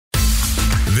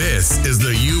This is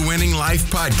the You Winning Life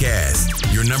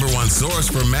podcast, your number one source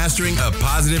for mastering a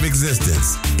positive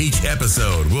existence. Each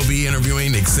episode will be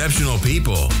interviewing exceptional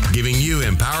people, giving you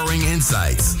empowering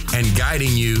insights, and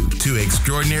guiding you to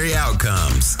extraordinary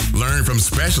outcomes. Learn from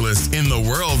specialists in the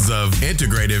worlds of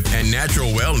integrative and natural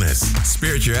wellness,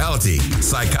 spirituality,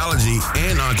 psychology,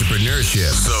 and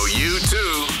entrepreneurship, so you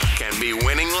too can be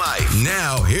winning life.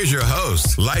 Now, here's your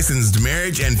host, licensed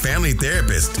marriage and family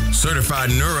therapist,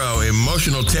 certified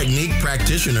neuro-emotional technique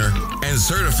practitioner, and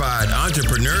certified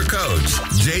entrepreneur coach,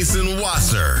 Jason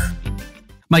Wasser.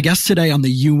 My guest today on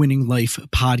the You Winning Life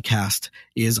podcast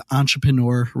is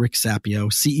entrepreneur Rick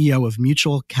Sapio, CEO of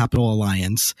Mutual Capital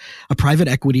Alliance, a private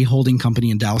equity holding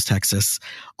company in Dallas, Texas,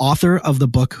 author of the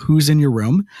book Who's in Your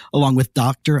Room, along with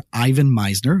Dr. Ivan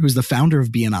Misner, who's the founder of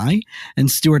BNI, and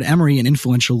Stuart Emery, an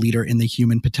influential leader in the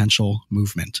human potential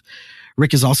movement.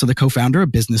 Rick is also the co-founder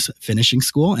of Business Finishing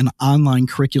School, an online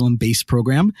curriculum-based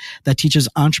program that teaches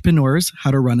entrepreneurs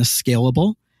how to run a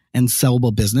scalable and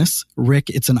sellable business. Rick,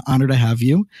 it's an honor to have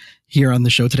you here on the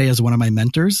show today as one of my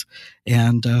mentors,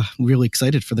 and really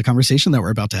excited for the conversation that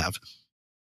we're about to have.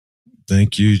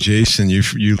 Thank you, Jason.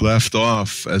 You left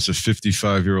off as a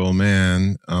 55-year-old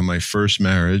man on my first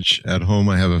marriage. At home,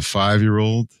 I have a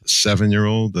 5-year-old, a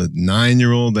 7-year-old, a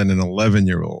 9-year-old, and an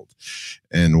 11-year-old.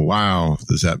 And wow,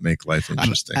 does that make life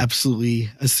interesting? I'm absolutely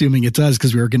assuming it does,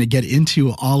 because we're going to get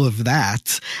into all of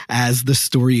that as the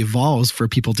story evolves for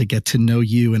people to get to know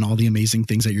you and all the amazing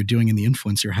things that you're doing and the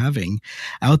influence you're having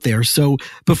out there. So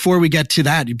before we get to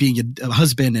that, being a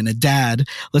husband and a dad,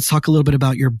 let's talk a little bit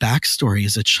about your backstory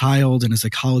as a child and as a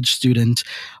college student.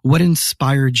 What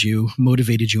inspired you,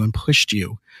 motivated you, and pushed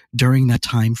you during that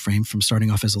time frame from starting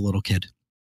off as a little kid?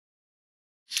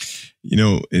 You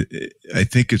know, I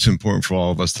think it's important for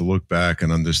all of us to look back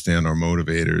and understand our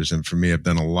motivators. And for me, I've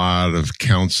done a lot of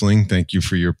counseling. Thank you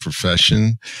for your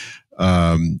profession.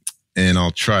 And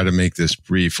I'll try to make this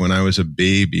brief. When I was a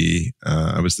baby,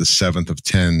 I was the 7th of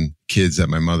 10 kids that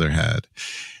my mother had.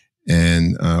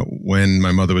 And when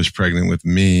my mother was pregnant with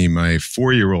me, my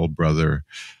 4-year-old brother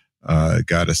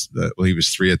got us, well, he was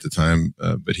 3 at the time,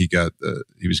 but he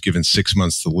was given 6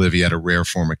 months to live. He had a rare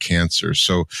form of cancer.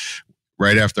 So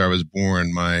right after I was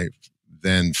born, my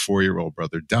then 4-year-old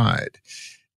brother died.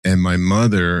 And my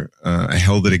mother, I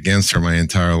held it against her my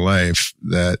entire life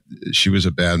that she was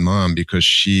a bad mom because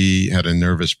she had a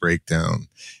nervous breakdown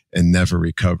and never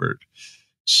recovered.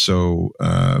 So,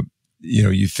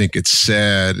 you think it's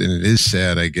sad, and it is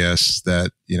sad, I guess,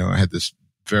 that, I had this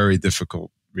very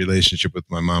difficult relationship with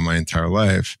my mom my entire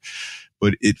life,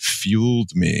 but it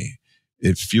fueled me.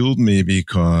 It fueled me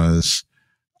because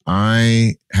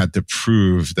I had to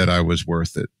prove that I was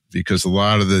worth it, because a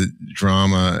lot of the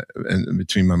drama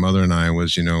between my mother and I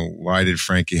was, why did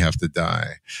Frankie have to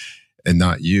die and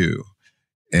not you?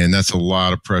 And that's a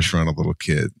lot of pressure on a little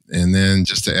kid. And then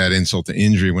just to add insult to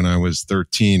injury, when I was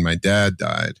 13, my dad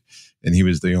died and he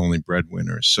was the only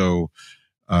breadwinner. So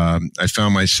I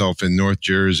found myself in North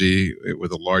Jersey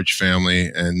with a large family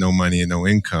and no money and no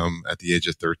income at the age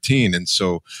of 13. And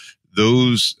so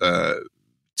those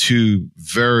two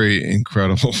very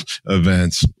incredible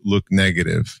events look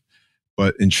negative,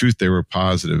 but in truth, they were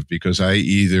positive, because I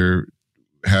either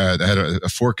had a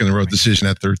fork in the road decision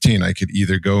at 13. I could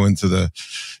either go into the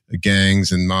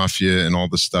gangs and mafia and all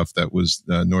the stuff that was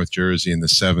North Jersey in the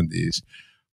 70s,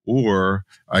 or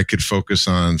I could focus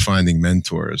on finding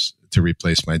mentors to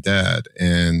replace my dad.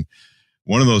 And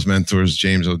one of those mentors,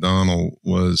 James O'Donnell,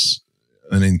 was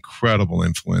an incredible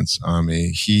influence on me.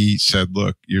 He said,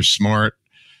 look, you're smart.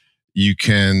 You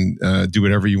can do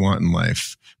whatever you want in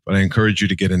life, but I encourage you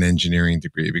to get an engineering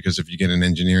degree, because if you get an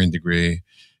engineering degree,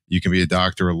 you can be a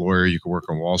doctor, a lawyer, you can work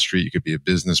on Wall Street, you could be a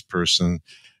business person.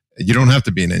 You don't have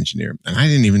to be an engineer. And I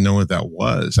didn't even know what that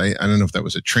was. I don't know if that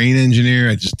was a train engineer.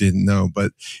 I just didn't know.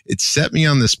 But it set me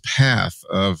on this path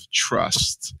of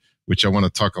trust, which I want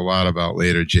to talk a lot about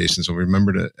later, Jason. So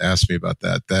remember to ask me about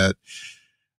that.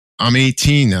 I'm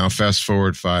 18 now, fast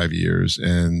forward 5 years,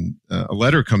 and a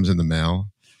letter comes in the mail.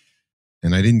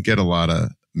 And I didn't get a lot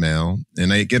of mail.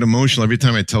 And I get emotional every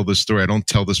time I tell this story. I don't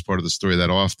tell this part of the story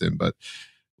that often, but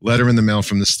letter in the mail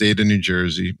from the state of New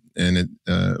Jersey. And it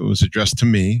was addressed to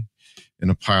me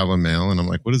in a pile of mail. And I'm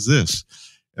like, what is this?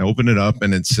 I open it up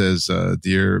and it says,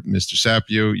 Dear Mr.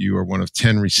 Sapio, you are one of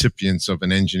 10 recipients of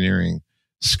an engineering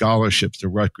scholarship to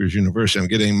Rutgers University. I'm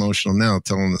getting emotional now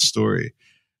telling the story.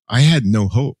 I had no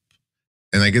hope.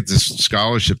 And I get this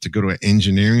scholarship to go to an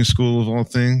engineering school of all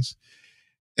things.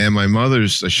 And my I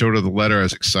showed her the letter. I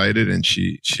was excited. And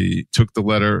she took the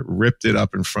letter, ripped it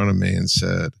up in front of me and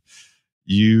said,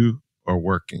 you are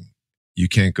working. You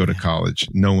can't go to college.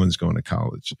 No one's going to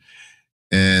college.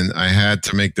 And I had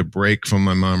to make the break from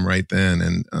my mom right then.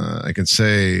 And I can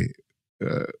say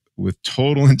with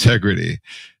total integrity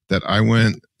that I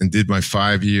went and did my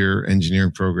 5-year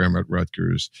engineering program at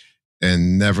Rutgers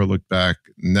and never looked back,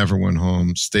 never went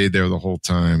home, stayed there the whole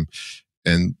time,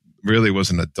 and really was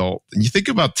an adult. And you think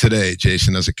about today,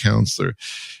 Jason, as a counselor,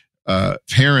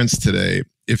 parents today,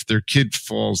 if their kid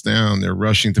falls down, they're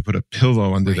rushing to put a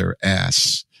pillow under their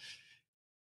ass.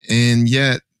 And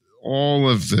yet all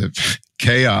of the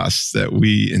chaos that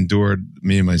we endured,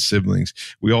 me and my siblings,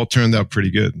 we all turned out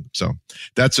pretty good. So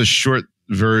that's a short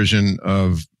version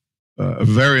of a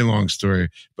very long story,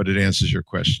 but it answers your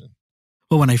question.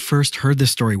 Well, when I first heard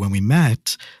this story when we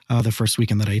met, the first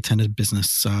weekend that I attended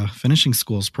business finishing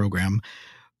schools program,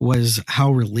 was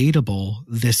how relatable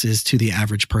this is to the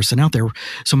average person out there.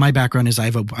 So my background is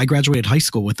I graduated high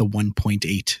school with a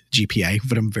 1.8 GPA,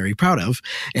 but I'm very proud of.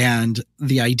 And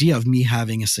the idea of me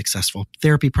having a successful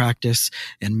therapy practice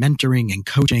and mentoring and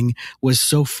coaching was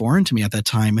so foreign to me at that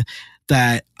time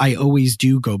that I always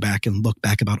do go back and look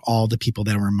back about all the people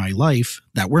that were in my life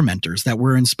that were mentors, that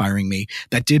were inspiring me,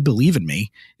 that did believe in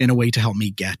me in a way to help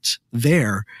me get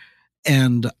there.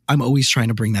 And I'm always trying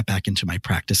to bring that back into my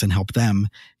practice and help them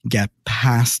get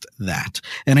past that.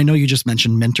 And I know you just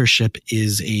mentioned mentorship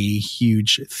is a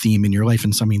huge theme in your life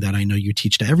and something that I know you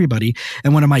teach to everybody.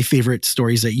 And one of my favorite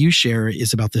stories that you share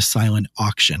is about this silent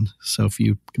auction. So if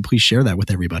you could please share that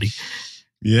with everybody.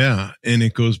 Yeah. And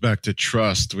it goes back to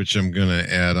trust, which I'm going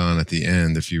to add on at the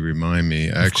end, if you remind me.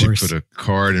 I actually put a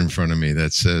card in front of me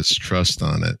that says trust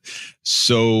on it.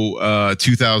 So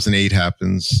 2008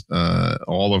 happens.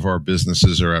 All of our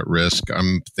businesses are at risk.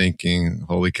 I'm thinking,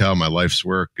 holy cow, my life's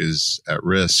work is at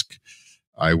risk.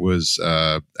 I'd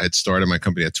started my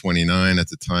company at 29. At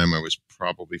the time, I was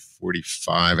probably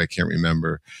 45. I can't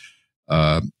remember.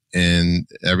 And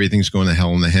everything's going to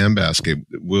hell in the handbasket.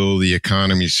 Will the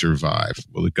economy survive?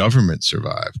 Will the government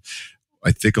survive?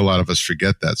 I think a lot of us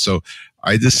forget that. So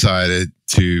I decided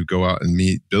to go out and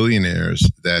meet billionaires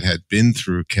that had been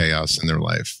through chaos in their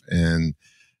life. And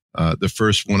the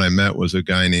first one I met was a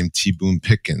guy named T. Boone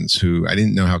Pickens, who I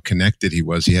didn't know how connected he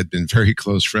was. He had been very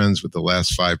close friends with the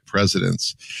last 5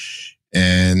 presidents.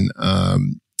 And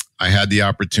I had the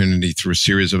opportunity through a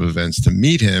series of events to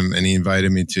meet him, and he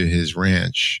invited me to his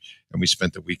ranch, and we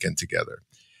spent the weekend together.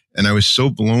 And I was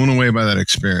so blown away by that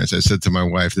experience. I said to my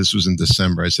wife, this was in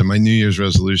December, I said, my New Year's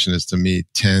resolution is to meet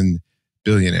 10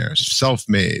 billionaires,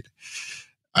 self-made.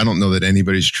 I don't know that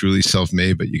anybody's truly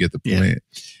self-made, but you get the point.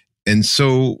 Yeah. And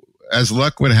so as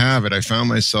luck would have it, I found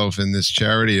myself in this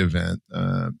charity event.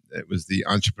 It was the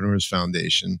Entrepreneurs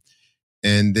Foundation,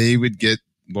 and they would get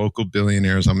local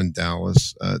billionaires, I'm in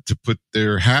Dallas, to put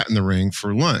their hat in the ring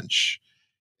for lunch.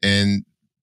 And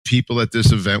people at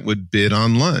this event would bid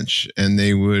on lunch, and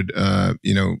they would, Ross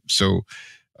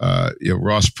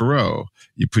Perot,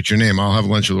 you put your name, I'll have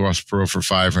lunch with Ross Perot for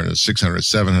 500, 600,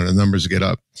 700, numbers get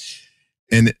up.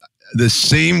 And the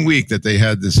same week that they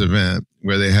had this event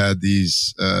where they had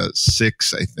these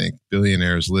 6, I think,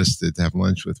 billionaires listed to have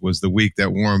lunch with was the week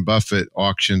that Warren Buffett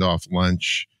auctioned off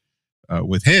lunch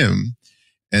with him.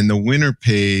 And the winner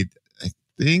paid, I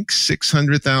think,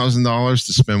 $600,000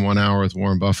 to spend 1 hour with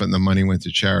Warren Buffett, and the money went to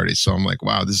charity. So I'm like,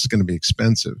 wow, this is going to be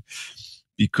expensive,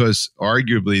 because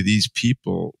arguably these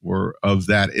people were of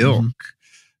that ilk. Mm-hmm.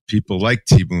 People like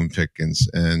T. Boone Pickens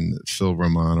and Phil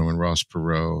Romano and Ross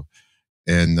Perot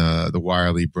and the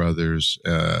Wiley brothers.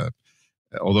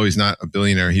 Although he's not a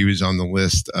billionaire, he was on the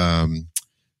list.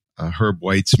 Herb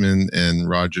Weitzman and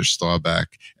Roger Staubach,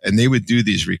 and they would do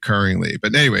these recurringly.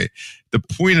 But anyway, the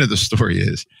point of the story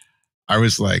is, I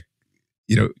was like,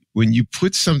 when you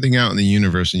put something out in the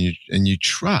universe and you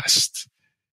trust,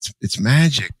 it's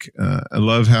magic. I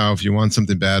love how if you want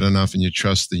something bad enough and you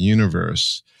trust the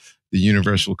universe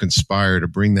will conspire to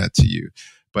bring that to you.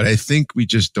 But I think we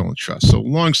just don't trust. So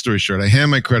long story short, I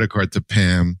hand my credit card to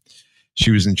Pam.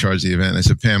 She was in charge of the event. I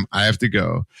said, Pam, I have to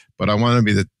go, but I want to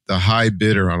be the high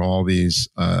bidder on all these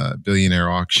billionaire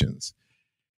auctions.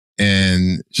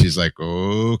 And she's like,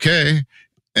 okay.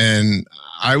 And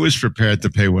I was prepared to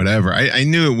pay whatever. I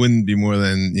knew it wouldn't be more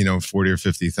than, 40 or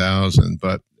 50,000.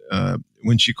 But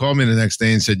when she called me the next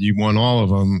day and said, you won all of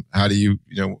them, how do you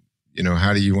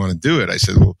how do you want to do it? I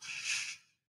said, well,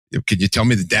 could you tell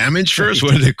me the damage first?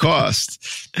 What did it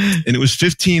cost? And it was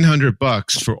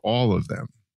 $1,500 for all of them.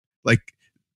 Like,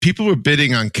 people were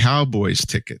bidding on Cowboys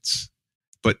tickets,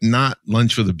 but not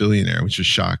lunch with a billionaire, which was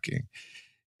shocking.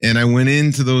 And I went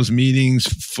into those meetings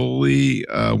fully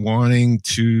wanting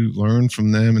to learn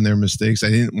from them and their mistakes. I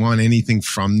didn't want anything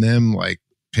from them, like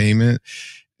payment.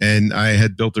 And I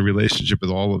had built a relationship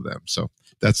with all of them. So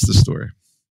that's the story.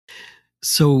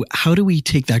 So how do we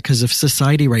take that? Because of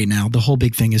society right now, the whole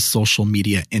big thing is social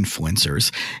media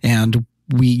influencers. And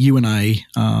you and I,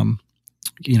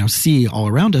 see all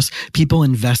around us people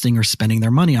investing or spending their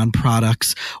money on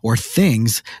products or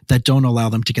things that don't allow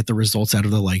them to get the results out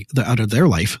of their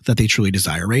life that they truly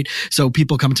desire, right? So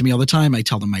people come to me all the time. I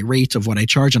tell them my rate of what I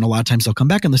charge, and a lot of times they'll come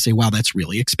back and they'll say, wow, that's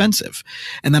really expensive.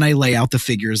 And then I lay out the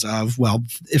figures of, well,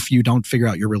 if you don't figure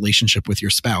out your relationship with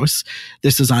your spouse,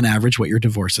 this is on average what your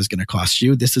divorce is going to cost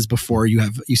you. This is before you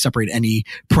separate any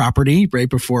property, right?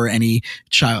 Before any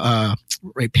child,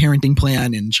 parenting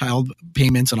plan and child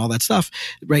payments and all that stuff.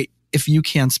 Right. If you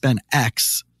can't spend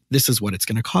X, this is what it's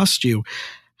going to cost you.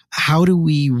 How do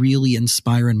we really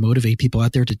inspire and motivate people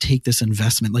out there to take this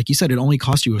investment? Like you said, it only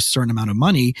cost you a certain amount of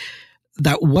money.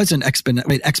 That wasn't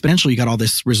exponential. You got all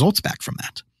this results back from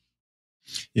that.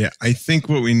 Yeah, I think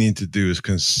what we need to do is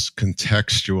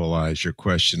contextualize your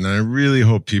question. And I really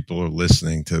hope people are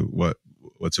listening to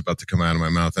what's about to come out of my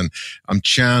mouth. And I'm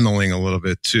channeling a little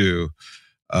bit too.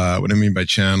 What I mean by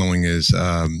channeling is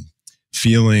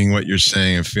feeling what you're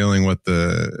saying and feeling what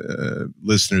the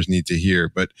listeners need to hear.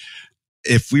 But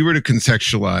if we were to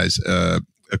contextualize a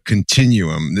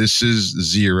continuum, this is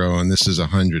 0 and this is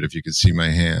 100, if you could see my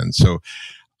hand. So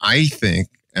I think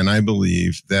and I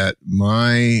believe that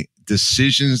my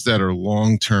decisions that are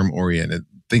long-term oriented,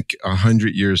 think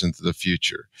 100 years into the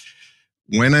future,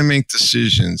 when I make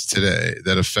decisions today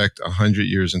that affect 100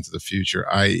 years into the future,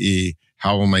 i.e.,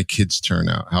 how will my kids turn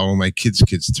out? How will my kids'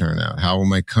 kids turn out? How will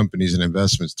my companies and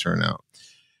investments turn out?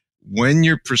 When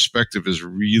your perspective is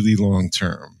really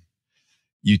long-term,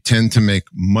 you tend to make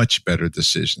much better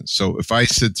decisions. So if I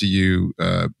said to you,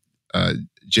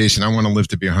 Jason, I want to live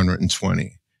to be 120.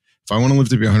 If I want to live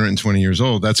to be 120 years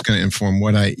old, that's going to inform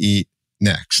what I eat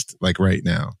next, like right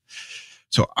now.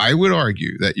 So I would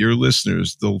argue that your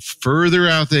listeners, the further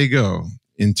out they go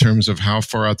in terms of how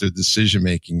far out their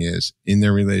decision-making is in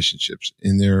their relationships,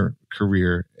 in their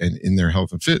career, and in their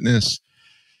health and fitness,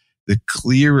 the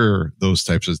clearer those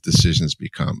types of decisions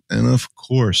become. And of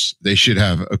course, they should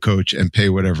have a coach and pay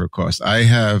whatever it costs. I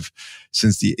have,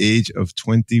 since the age of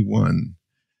 21,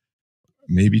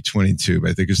 maybe 22,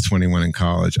 but I think it's 21 in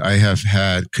college, I have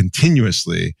had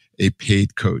continuously a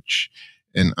paid coach.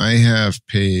 And I have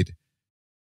paid,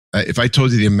 if I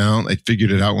told you the amount, I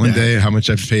figured it out one day, how much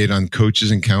I've paid on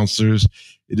coaches and counselors,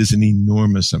 it is an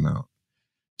enormous amount.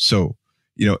 So,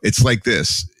 it's like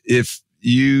this.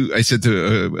 I said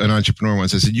to an entrepreneur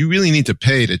once, I said, you really need to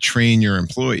pay to train your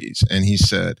employees. And he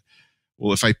said,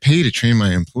 well, if I pay to train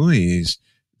my employees,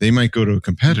 they might go to a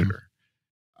competitor.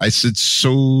 I said,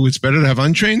 so it's better to have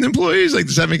untrained employees? Like,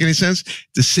 does that make any sense?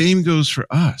 The same goes for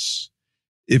us.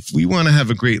 If we want to have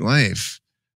a great life,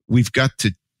 we've got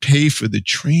to pay for the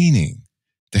training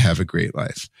to have a great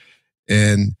life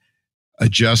and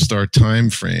adjust our time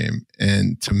frame.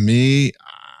 And to me,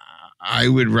 I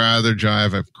would rather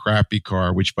drive a crappy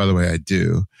car, which by the way I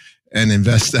do, and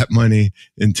invest that money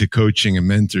into coaching and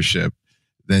mentorship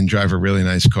than drive a really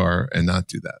nice car and not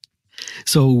do that.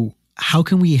 So how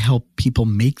can we help people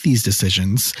make these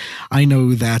decisions? I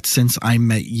know that since I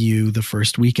met you the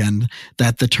first weekend,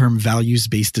 that the term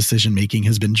values-based decision-making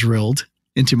has been drilled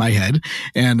into my head.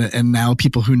 And now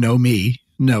people who know me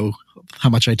know how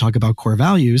much I talk about core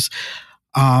values.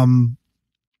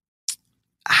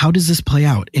 How does this play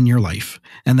out in your life?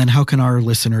 And then how can our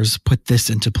listeners put this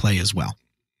into play as well?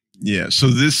 Yeah. So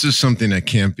this is something that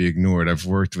can't be ignored. I've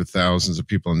worked with thousands of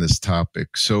people on this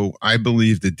topic. So I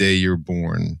believe the day you're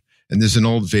born, and there's an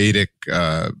old Vedic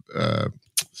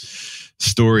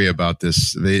story about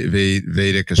this,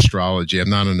 Vedic astrology. I'm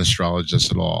not an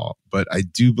astrologist at all, but I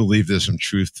do believe there's some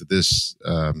truth to this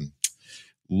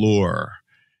lore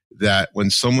that when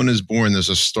someone is born, there's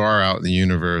a star out in the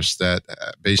universe that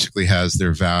basically has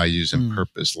their values and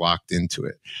purpose locked into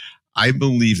it. I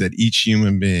believe that each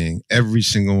human being, every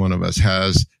single one of us,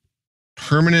 has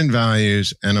permanent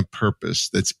values and a purpose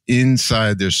that's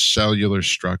inside their cellular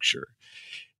structure.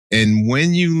 And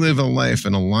when you live a life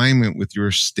in alignment with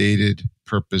your stated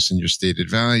purpose and your stated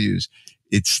values,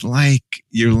 it's like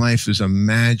your life is a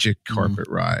magic carpet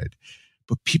ride.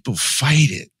 But people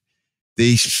fight it.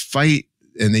 They fight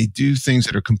and they do things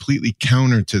that are completely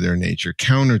counter to their nature,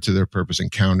 counter to their purpose,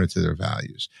 and counter to their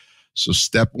values. So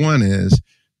step one is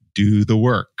do the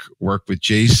work. Work with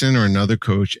Jason or another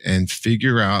coach and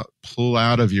figure out, pull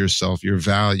out of yourself your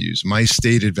values. My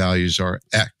stated values are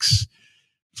X.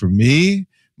 For me,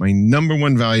 my number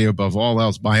one value above all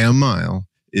else by a mile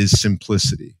is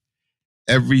simplicity.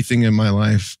 Everything in my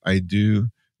life I do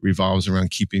revolves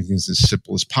around keeping things as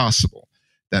simple as possible.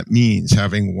 That means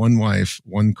having one wife,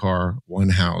 one car, one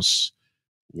house,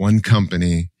 one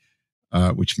company,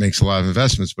 which makes a lot of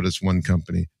investments, but it's one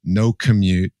company, no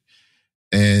commute.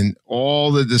 And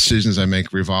all the decisions I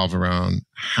make revolve around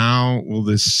how will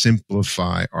this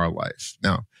simplify our life?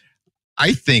 Now,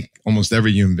 I think almost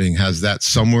every human being has that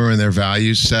somewhere in their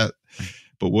value set.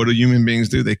 But what do human beings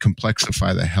do? They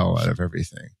complexify the hell out of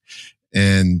everything.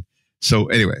 And so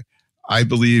anyway, I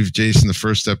believe, Jason, the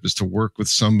first step is to work with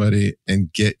somebody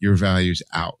and get your values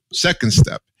out. Second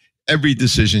step, every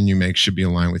decision you make should be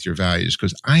aligned with your values.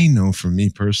 Because I know for me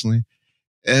personally,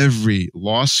 every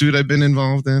lawsuit I've been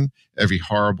involved in, every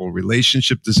horrible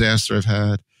relationship disaster I've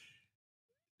had,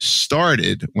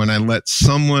 started when I let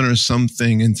someone or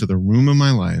something into the room of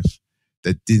my life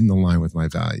that didn't align with my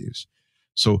values.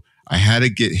 So I had to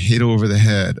get hit over the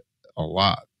head a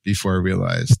lot before I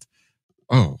realized,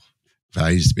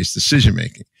 values-based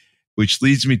decision-making, which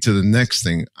leads me to the next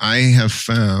thing. I have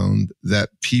found that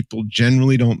people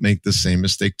generally don't make the same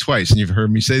mistake twice. And you've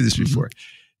heard me say this before.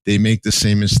 They make the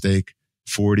same mistake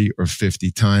 40 or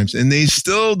 50 times, and they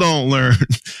still don't learn.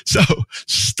 So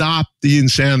stop the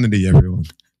insanity, everyone.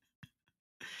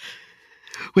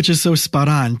 Which is so spot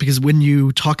on, because when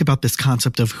you talk about this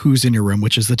concept of who's in your room,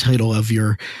 which is the title of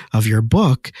your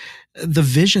book, the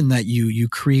vision that you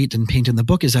create and paint in the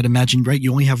book is that, imagine, right, you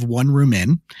only have one room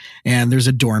in and there's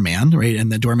a doorman, right?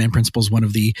 And the doorman principle is one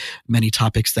of the many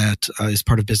topics that is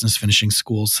part of Business Finishing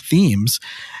School's themes.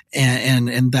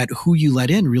 And that who you let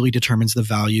in really determines the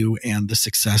value and the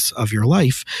success of your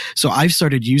life. So I've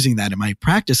started using that in my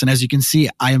practice. And as you can see,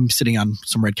 I am sitting on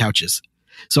some red couches.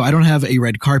 So I don't have a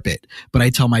red carpet, but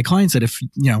I tell my clients that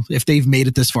if they've made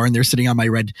it this far and they're sitting on my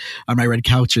red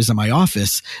couches in my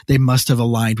office, they must have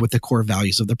aligned with the core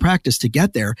values of the practice to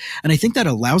get there. And I think that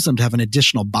allows them to have an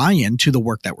additional buy-in to the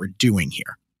work that we're doing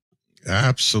here.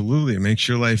 Absolutely. It makes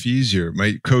your life easier.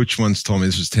 My coach once told me,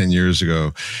 this was 10 years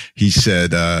ago, he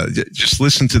said, just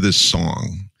listen to this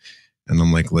song. And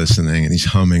I'm like listening, and he's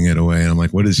humming it away. And I'm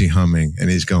like, what is he humming?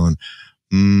 And he's going,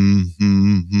 row,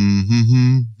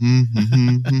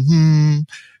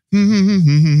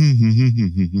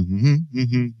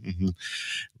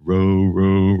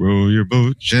 row, row your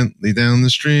boat gently down the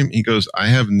stream. He goes, I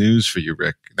have news for you,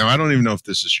 Rick. Now, I don't even know if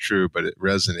this is true, but it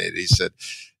resonated. He said,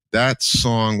 that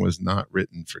song was not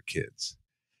written for kids.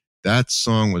 That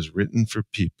song was written for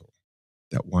people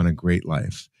that want a great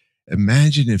life.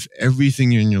 Imagine if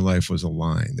everything in your life was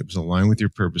aligned. It was aligned with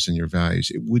your purpose and your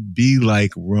values. It would be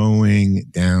like rowing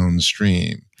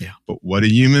downstream. Yeah. But what do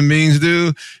human beings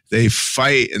do? They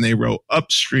fight and they row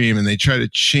upstream, and they try to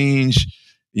change,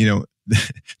 the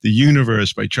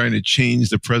universe by trying to change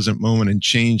the present moment and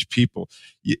change people.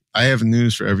 I have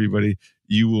news for everybody.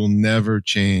 You will never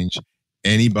change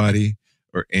anybody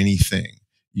or anything.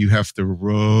 You have to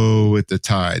row with the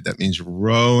tide. That means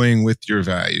rowing with your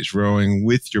values, rowing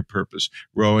with your purpose,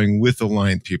 rowing with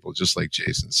aligned people, just like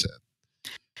Jason said.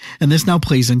 And this now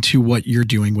plays into what you're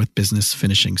doing with Business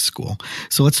Finishing School.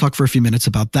 So let's talk for a few minutes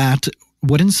about that.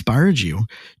 What inspired you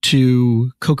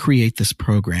to co-create this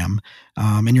program,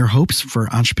 and your hopes for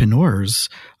entrepreneurs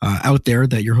out there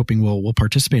that you're hoping will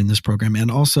participate in this program?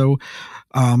 And also,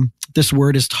 this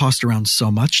word is tossed around so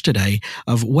much today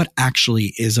of what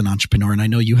actually is an entrepreneur. And I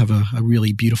know you have a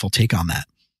really beautiful take on that.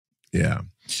 Yeah.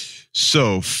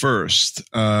 So first,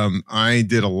 I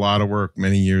did a lot of work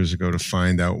many years ago to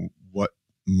find out what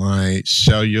my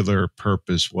cellular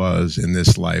purpose was in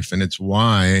this life. And it's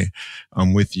why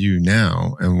I'm with you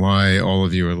now, and why all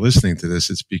of you are listening to this.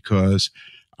 It's because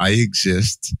I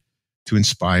exist to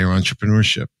inspire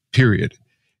entrepreneurship, period.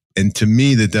 And to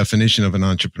me, the definition of an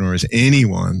entrepreneur is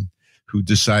anyone who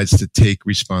decides to take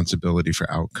responsibility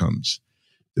for outcomes.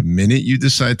 The minute you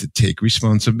decide to take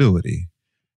responsibility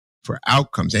for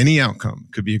outcomes, any outcome,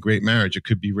 could be a great marriage, it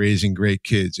could be raising great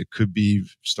kids, it could be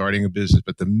starting a business.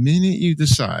 But the minute you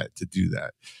decide to do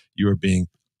that, you are being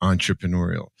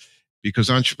entrepreneurial, because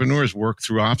entrepreneurs work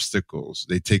through obstacles.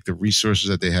 They take the resources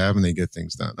that they have and they get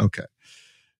things done. Okay.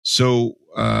 So,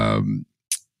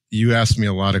 you asked me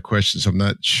a lot of questions. I'm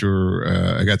not sure.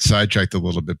 I got sidetracked a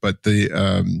little bit, but the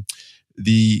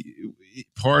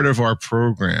part of our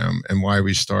program and why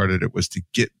we started it was to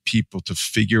get people to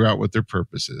figure out what their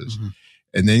purpose is,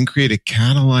 and then create a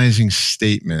catalyzing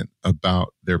statement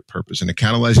about their purpose. And a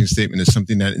catalyzing statement is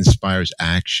something that inspires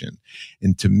action.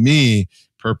 And to me,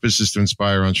 purpose is to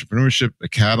inspire entrepreneurship. A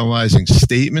catalyzing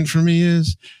statement for me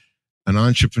is an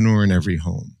entrepreneur in every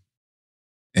home.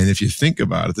 And if you think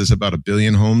about it, there's about 1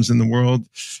 billion homes in the world.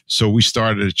 So we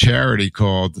started a charity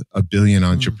called 1 Billion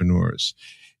Entrepreneurs.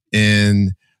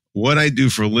 And what I do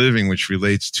for a living, which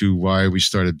relates to why we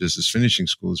started Business Finishing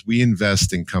School, is we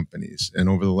invest in companies. And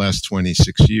over the last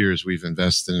 26 years, we've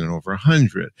invested in over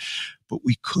 100. But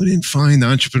we couldn't find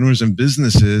entrepreneurs and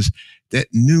businesses that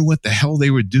knew what the hell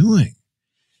they were doing.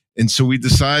 And so we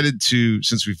decided to,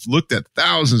 since we've looked at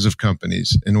thousands of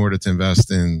companies in order to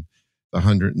invest in the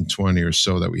 120 or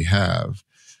so that we have,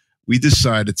 we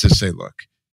decided to say, look,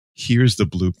 here's the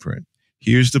blueprint.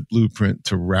 Here's the blueprint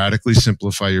to radically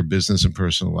simplify your business and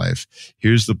personal life.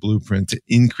 Here's the blueprint to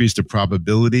increase the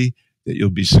probability that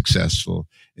you'll be successful.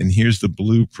 And here's the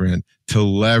blueprint to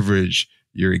leverage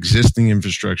your existing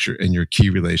infrastructure and your key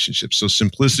relationships. So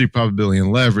simplicity, probability,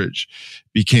 and leverage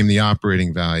became the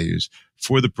operating values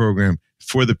for the program,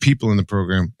 for the people in the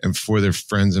program, and for their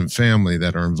friends and family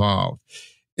that are involved.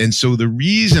 And so the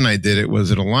reason I did it was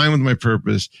it aligned with my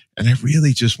purpose, and I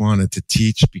really just wanted to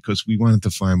teach because we wanted to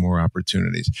find more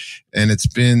opportunities. And it's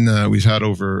been, we've had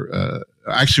over,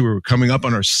 actually we're coming up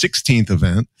on our 16th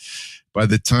event. By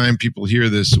the time people hear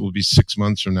this, it will be 6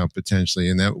 months from now, potentially,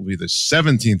 and that will be the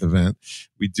 17th event.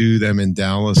 We do them in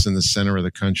Dallas, in the center of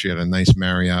the country, at a nice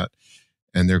Marriott,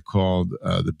 and they're called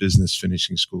the Business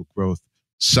Finishing School Growth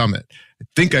Summit. I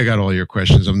think I got all your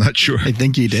questions. I'm not sure. I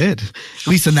think you did, at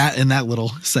least in that little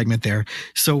segment there.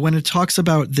 So when it talks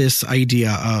about this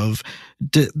idea of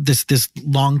this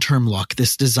long-term look,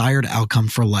 this desired outcome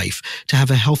for life, to have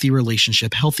a healthy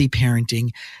relationship, healthy parenting,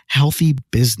 healthy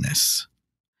business,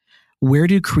 where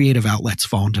do creative outlets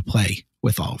fall into play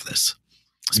with all of this?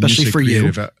 Especially for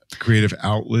you. Creative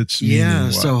outlets? Yeah.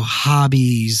 So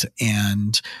hobbies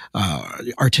and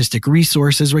artistic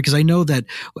resources, right? Because I know that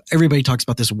everybody talks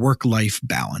about this work-life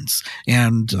balance.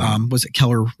 And was it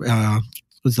Keller,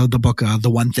 was the book, The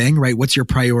One Thing, right? What's your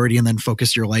priority? And then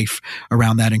focus your life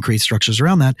around that and create structures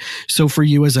around that. So for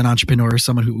you as an entrepreneur,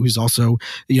 someone who's also,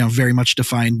 very much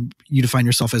define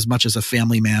yourself as much as a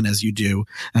family man as you do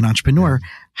an entrepreneur.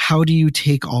 How do you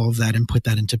take all of that and put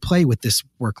that into play with this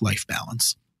work-life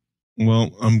balance?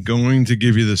 Well, I'm going to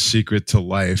give you the secret to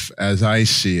life as I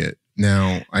see it.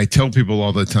 Now, I tell people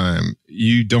all the time,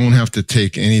 you don't have to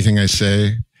take anything I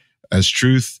say as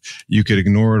truth. You could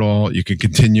ignore it all. You could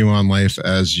continue on life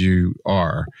as you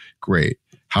are. Great.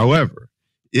 However,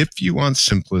 if you want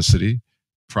simplicity,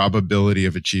 probability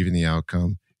of achieving the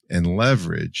outcome, and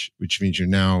leverage, which means you're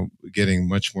now getting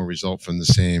much more result from the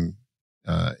same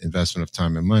investment of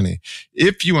time and money.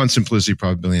 If you want simplicity,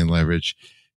 probability, and leverage,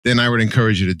 then I would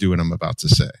encourage you to do what I'm about to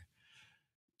say.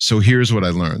 So here's what I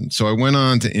learned. So I went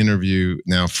on to interview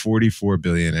now 44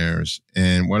 billionaires.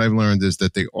 And what I've learned is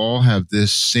that they all have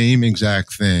this same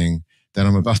exact thing that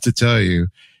I'm about to tell you,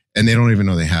 and they don't even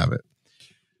know they have it.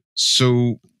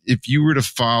 So if you were to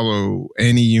follow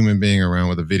any human being around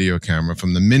with a video camera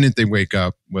from the minute they wake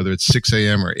up, whether it's 6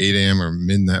 a.m. or 8 a.m. or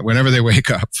midnight, whenever they wake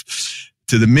up,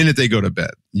 to the minute they go to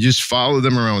bed, you just follow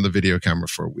them around with a video camera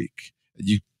for a week.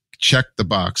 You check the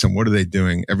box on what are they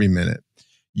doing every minute.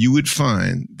 You would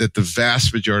find that the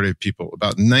vast majority of people,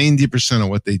 about 90% of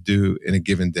what they do in a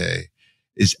given day,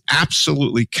 is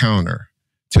absolutely counter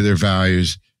to their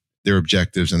values, their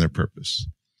objectives, and their purpose.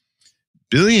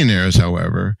 Billionaires,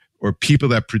 however, or people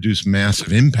that produce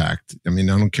massive impact. I mean,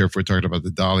 I don't care if we're talking about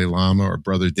the Dalai Lama or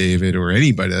Brother David or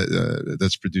anybody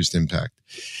that's produced impact.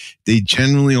 They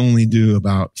generally only do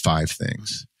about 5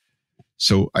 things.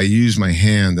 So I use my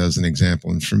hand as an example.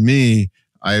 And for me,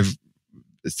 I've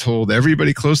told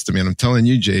everybody close to me, and I'm telling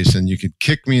you, Jason, you could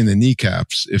kick me in the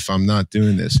kneecaps if I'm not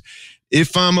doing this.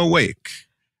 If I'm awake,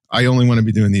 I only want to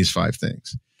be doing these 5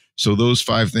 things. So those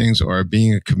 5 things are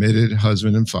being a committed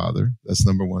husband and father. That's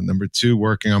number 1. Number 2,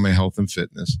 working on my health and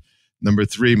fitness. Number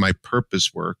 3, my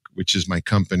purpose work, which is my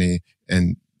company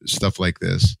and stuff like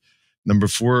this. Number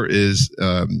 4 is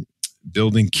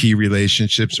building key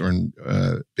relationships or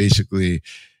basically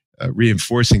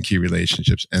reinforcing key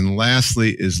relationships. And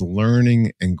lastly is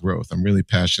learning and growth. I'm really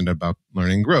passionate about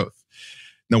learning and growth.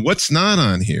 Now, what's not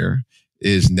on here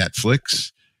is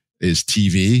Netflix, is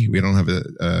TV. We don't have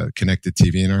a connected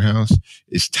TV in our house.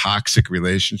 Is toxic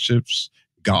relationships,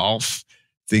 golf,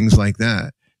 things like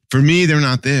that. For me, they're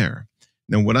not there.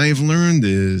 Now, what I've learned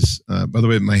is, by the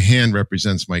way, my hand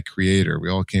represents my creator.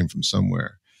 We all came from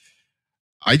somewhere.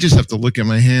 I just have to look at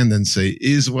my hand and say,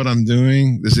 is what I'm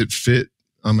doing, does it fit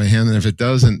on my hand? And if it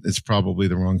doesn't, it's probably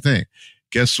the wrong thing.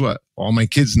 Guess what? All my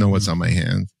kids know what's on my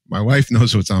hand. My wife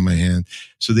knows what's on my hand,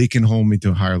 so they can hold me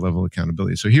to a higher level of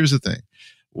accountability. So here's the thing.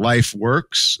 Life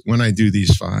works when I do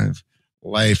these 5.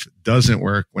 Life doesn't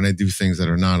work when I do things that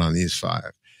are not on these 5.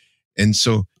 And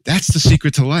so that's the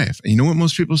secret to life. And you know what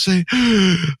most people say?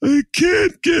 I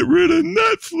can't get rid of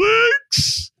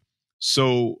Netflix.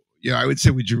 So, yeah, I would say,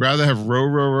 would you rather have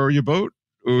row your boat,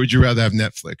 or would you rather have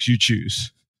Netflix? You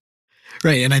choose.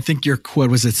 Right. And I think your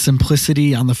quote was, it's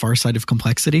simplicity on the far side of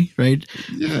complexity, right?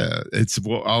 Yeah. It's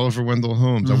Oliver Wendell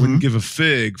Holmes. I wouldn't give a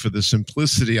fig for the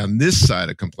simplicity on this side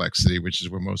of complexity, which is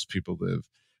where most people live.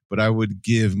 But I would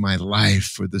give my life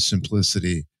for the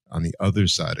simplicity on the other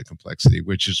side of complexity,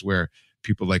 which is where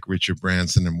people like Richard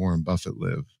Branson and Warren Buffett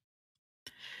live.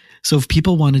 So if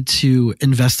people wanted to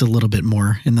invest a little bit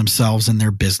more in themselves and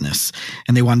their business,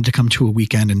 and they wanted to come to a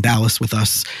weekend in Dallas with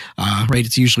us, right?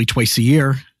 It's usually twice a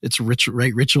year. It's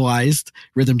ritualized,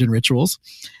 rhythmed in rituals.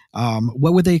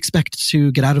 What would they expect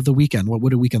to get out of the weekend? What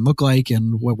would a weekend look like?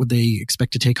 And what would they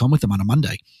expect to take home with them on a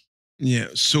Monday? Yeah.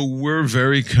 So we're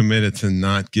very committed to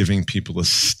not giving people a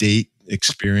state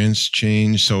experience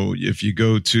change. So if you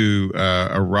go to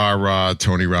a rah-rah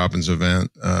Tony Robbins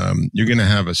event, you're going to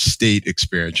have a state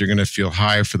experience. You're going to feel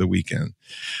high for the weekend.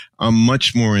 I'm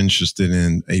much more interested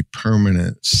in a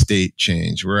permanent state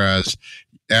change. Whereas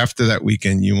after that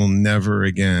weekend, you will never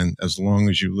again, as long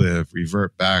as you live,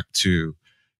 revert back to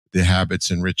the habits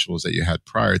and rituals that you had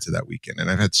prior to that weekend. And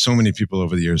I've had so many people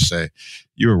over the years say,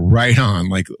 you're right on.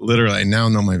 Like literally, I now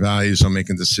know my values. I'm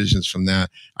making decisions from that.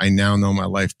 I now know my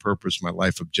life purpose, my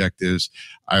life objectives.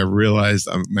 I realized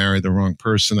I married the wrong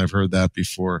person. I've heard that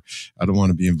before. I don't want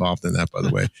to be involved in that, by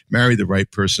the way. Marry the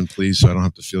right person, please, so I don't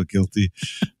have to feel guilty.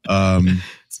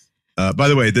 By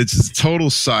the way, this is a total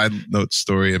side note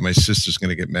story, and my sister's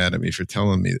going to get mad at me for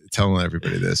telling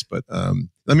everybody this. But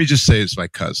let me just say it's my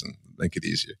cousin. Make it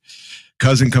easier.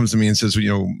 Cousin comes to me and says, well, you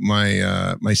know,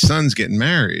 my son's getting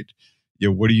married. You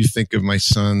know, what do you think of my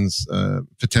son's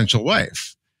potential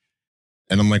wife?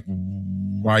 And I'm like,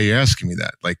 why are you asking me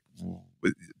that? Like,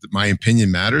 my opinion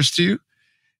matters to you?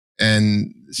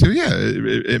 And so, yeah,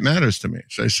 it matters to me.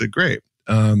 So I said, great.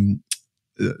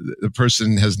 The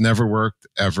person has never worked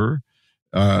ever.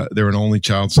 They're an only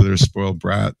child, so they're a spoiled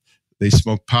brat. They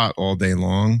smoke pot all day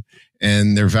long,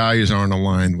 and their values aren't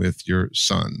aligned with your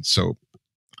son. So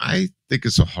I think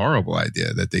it's a horrible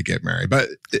idea that they get married. But,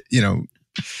 you know,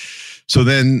 so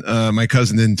then my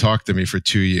cousin didn't talk to me for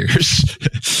 2 years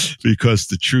because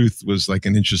the truth was like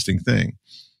an interesting thing.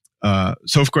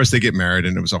 So, of course, they get married,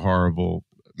 and it was a horrible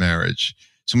marriage.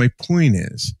 So my point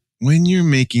is, when you're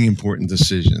making important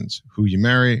decisions, who you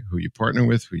marry, who you partner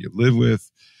with, who you live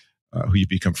with, who you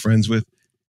become friends with,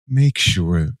 make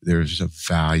sure there's a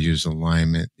values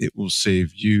alignment. It will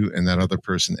save you and that other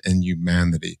person and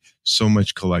humanity so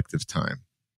much collective time.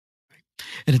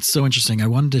 And it's so interesting. I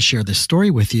wanted to share this story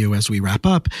with you as we wrap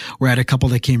up. We're at a couple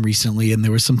that came recently, and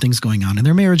there were some things going on in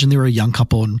their marriage, and they were a young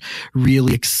couple and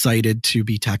really excited to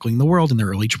be tackling the world in their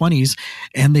early 20s.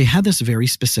 And they had this very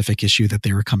specific issue that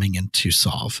they were coming in to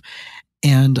solve.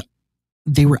 And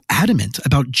they were adamant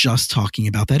about just talking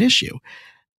about that issue.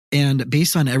 And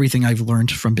based on everything I've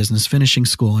learned from business finishing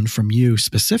school and from you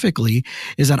specifically,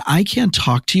 is that I can't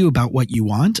talk to you about what you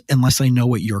want unless I know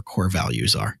what your core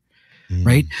values are.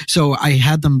 Right. So I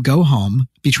had them go home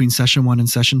between session 1 and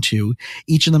session 2.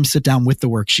 Each of them sit down with the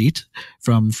worksheet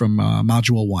from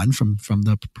module 1 from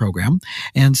the program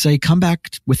and say, come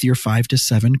back with your 5 to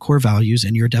 7 core values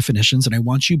and your definitions. And I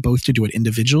want you both to do it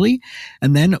individually.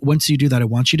 And then once you do that, I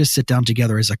want you to sit down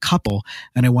together as a couple,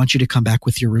 and I want you to come back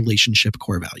with your relationship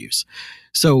core values.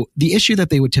 So the issue that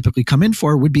they would typically come in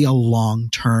for would be a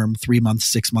long-term 3-month,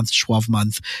 6-month,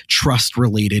 12-month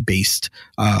trust-related based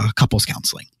couples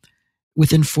counseling.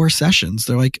 Within 4 sessions,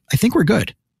 they're like, I think we're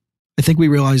good. I think we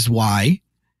realized why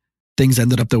things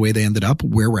ended up the way they ended up,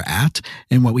 where we're at,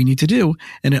 and what we need to do.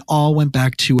 And it all went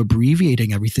back to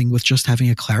abbreviating everything with just having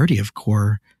a clarity of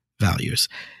core values.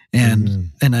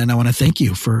 And I want to thank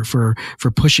you for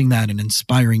pushing that and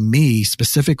inspiring me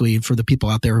specifically, for the people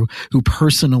out there who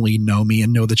personally know me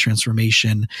and know the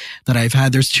transformation that I've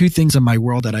had. There's 2 things in my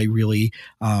world that I really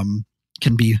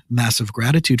can be massive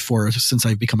gratitude for since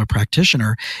I've become a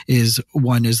practitioner.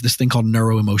 One is this thing called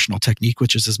neuro-emotional technique,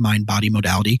 which is this mind-body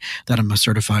modality that I'm a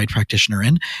certified practitioner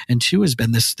in. And 2 has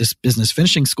been this business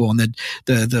finishing school. And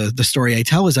the story I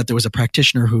tell is that there was a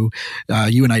practitioner who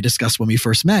you and I discussed when we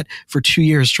first met, for 2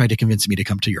 years tried to convince me to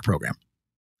come to your program.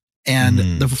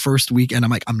 And the first weekend,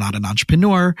 I'm like, I'm not an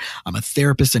entrepreneur. I'm a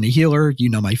therapist and a healer. You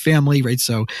know my family, right?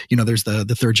 So, you know, there's the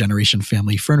 3rd generation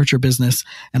family furniture business.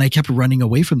 And I kept running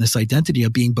away from this identity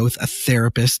of being both a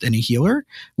therapist and a healer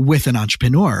with an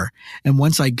entrepreneur. And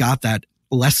once I got that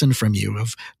lesson from you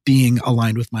of being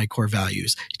aligned with my core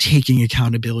values, taking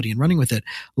accountability and running with it,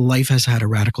 life has had a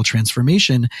radical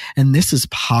transformation. And this is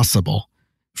possible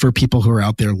for people who are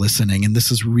out there listening. And this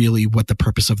is really what the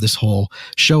purpose of this whole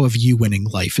show of You Winning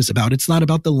Life is about. It's not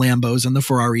about the Lambos and the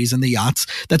Ferraris and the yachts.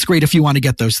 That's great if you want to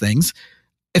get those things.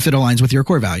 if it aligns with your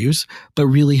core values, but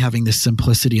really having this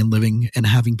simplicity in living and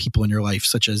having people in your life,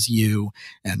 such as you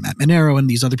and Matt Monero and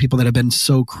these other people that have been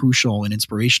so crucial and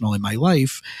inspirational in my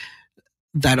life,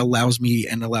 that allows me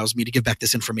to give back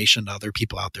this information to other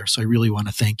people out there. So I really want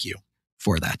to thank you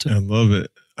for that. I love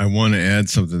it. I want to add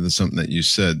something to something that you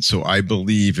said. So I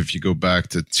believe if you go back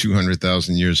to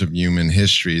 200,000 years of human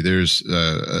history, there's,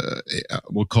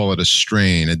 we'll call it a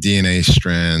strain, a DNA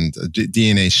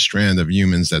strand of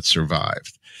humans that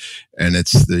survived. And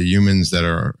it's the humans that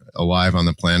are alive on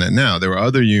the planet now. There were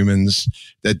other humans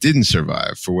that didn't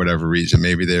survive for whatever reason.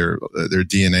 Maybe their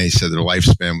DNA said their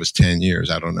lifespan was 10 years.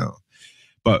 I don't know.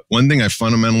 But one thing I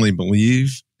fundamentally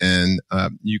believe, and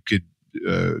you could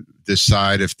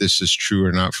decide if this is true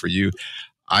or not for you,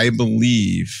 I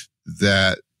believe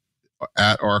that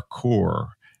at our core,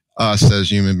 us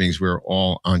as human beings, we're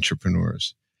all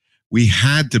entrepreneurs. We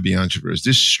had to be entrepreneurs.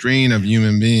 This strain of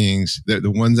human beings, the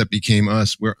ones that became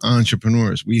us, we're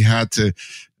entrepreneurs. We had to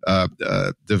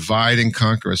divide and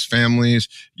conquer as families.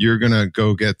 You're going to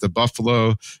go get the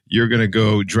buffalo. You're going to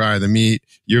go dry the meat.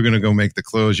 You're going to go make the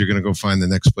clothes. You're going to go find the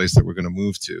next place that we're going to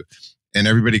move to. And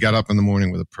everybody got up in the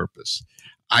morning with a purpose.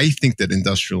 I think that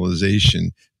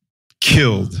industrialization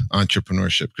killed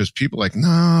entrepreneurship because people are like,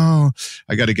 no,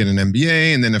 I got to get an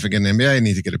MBA. And then if I get an MBA, I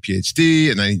need to get a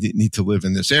PhD and I need to live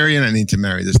in this area and I need to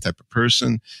marry this type of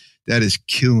person. That is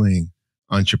killing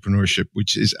entrepreneurship,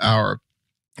 which is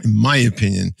in my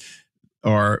opinion,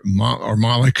 our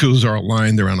molecules are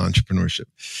aligned around entrepreneurship.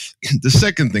 The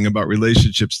second thing about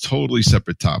relationships, totally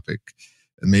separate topic.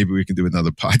 And maybe we can do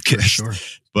another podcast, sure.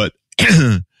 But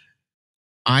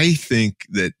I think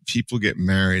that people get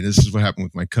married. This is what happened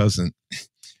with my cousin.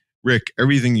 Rick,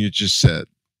 everything you just said,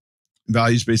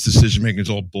 values-based decision-making is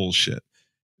all bullshit.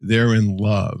 They're in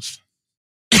love.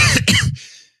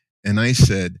 And I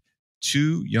said,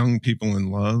 2 young people in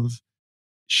love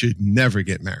should never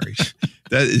get married.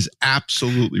 That is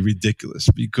absolutely ridiculous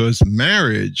because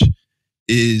marriage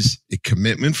is a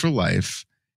commitment for life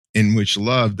in which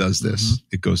love does this. Mm-hmm.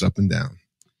 It goes up and down.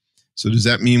 So does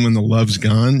that mean when the love's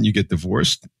gone, you get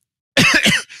divorced?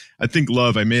 I think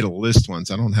love, I made a list once.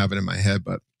 I don't have it in my head,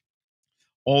 but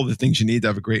all the things you need to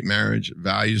have a great marriage,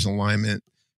 values alignment,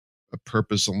 a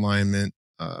purpose alignment,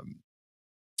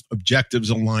 objectives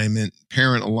alignment,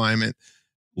 parent alignment.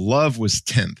 Love was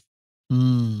 10th.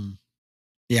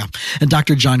 Yeah. And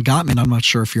Dr. John Gottman, I'm not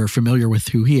sure if you're familiar with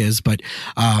who he is, but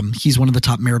he's one of the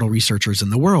top marital researchers in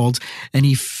the world. And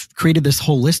he created this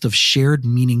whole list of shared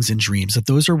meanings and dreams, that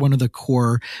those are one of the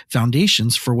core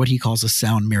foundations for what he calls a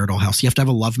sound marital house. You have to have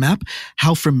a love map.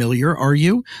 How familiar are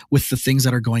you with the things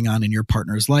that are going on in your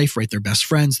partner's life, right? Their best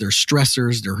friends, their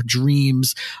stressors, their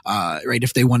dreams, right?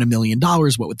 If they won $1 million,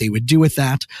 what they would do with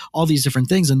that, all these different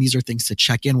things. And these are things to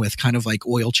check in with, kind of like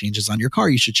oil changes on your car.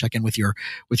 You should check in with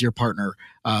your partner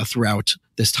throughout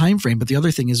this time frame. But the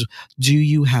other thing is, do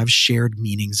you have shared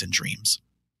meanings and dreams?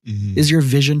 Mm-hmm. Is your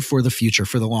vision for the future,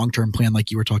 for the long-term plan,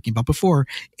 like you were talking about before,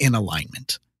 in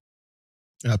alignment?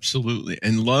 Absolutely.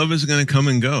 And love is going to come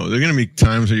and go. There are going to be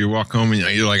times where you walk home and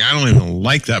you're like, I don't even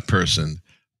like that person,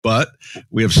 but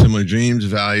we have similar dreams,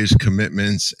 values,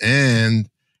 commitments, and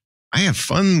I have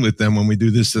fun with them when we do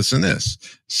this, this, and this.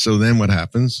 So then what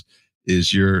happens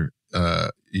is your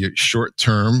short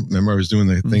term, remember I was doing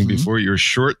the thing before, your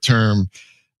short term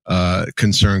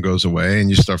concern goes away and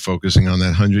you start focusing on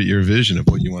that 100-year vision of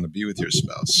what you want to be with your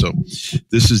spouse. So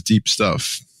this is deep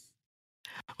stuff.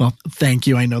 Well, thank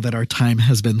you. I know that our time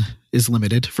is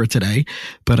limited for today,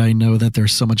 but I know that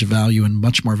there's so much value and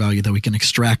much more value that we can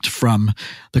extract from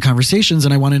the conversations.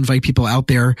 And I want to invite people out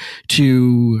there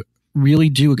to really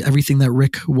do everything that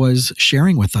Rick was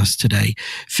sharing with us today.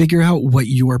 Figure out what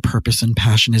your purpose and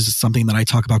passion is. It's something that I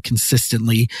talk about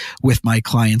consistently with my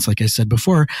clients. Like I said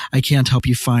before, I can't help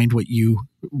you find what you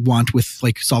want with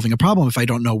like solving a problem if I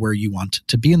don't know where you want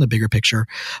to be in the bigger picture,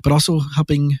 but also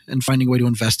helping and finding a way to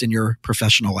invest in your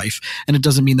professional life. And it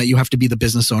doesn't mean that you have to be the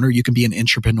business owner. You can be an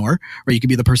entrepreneur, or you can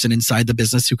be the person inside the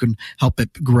business who can help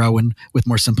it grow and with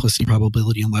more simplicity,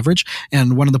 probability, and leverage.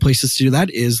 And one of the places to do that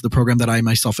is the program that I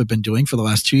myself have been doing for the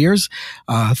last 2 years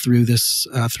through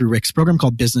Rick's program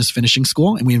called Business Finishing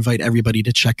School. And we invite everybody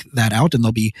to check that out. And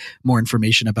there'll be more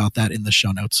information about that in the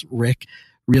show notes. Rick,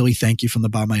 really thank you from the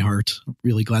bottom of my heart. I'm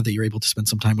really glad that you're able to spend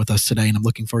some time with us today, and I'm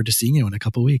looking forward to seeing you in a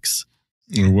couple of weeks.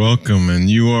 You're welcome, and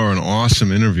you are an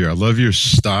awesome interviewer. I love your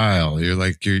style. You're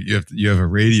like you have a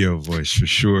radio voice for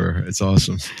sure. It's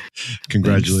awesome.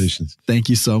 Congratulations. Thanks. Thank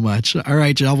you so much. All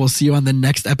right, y'all. We'll see you on the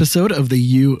next episode of the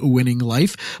You Winning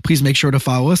Life. Please make sure to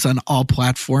follow us on all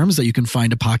platforms that you can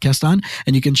find a podcast on,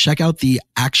 and you can check out the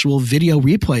actual video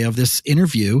replay of this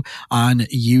interview on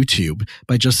YouTube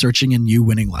by just searching in You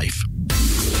Winning Life.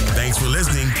 Thanks for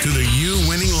listening to the You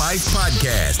Winning Life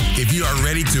podcast. If you are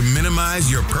ready to minimize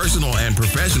your personal and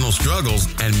professional struggles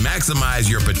and maximize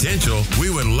your potential, we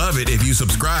would love it if you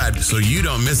subscribe so you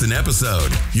don't miss an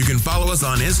episode. You can follow us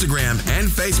on Instagram and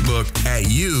Facebook at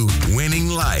You Winning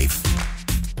Life.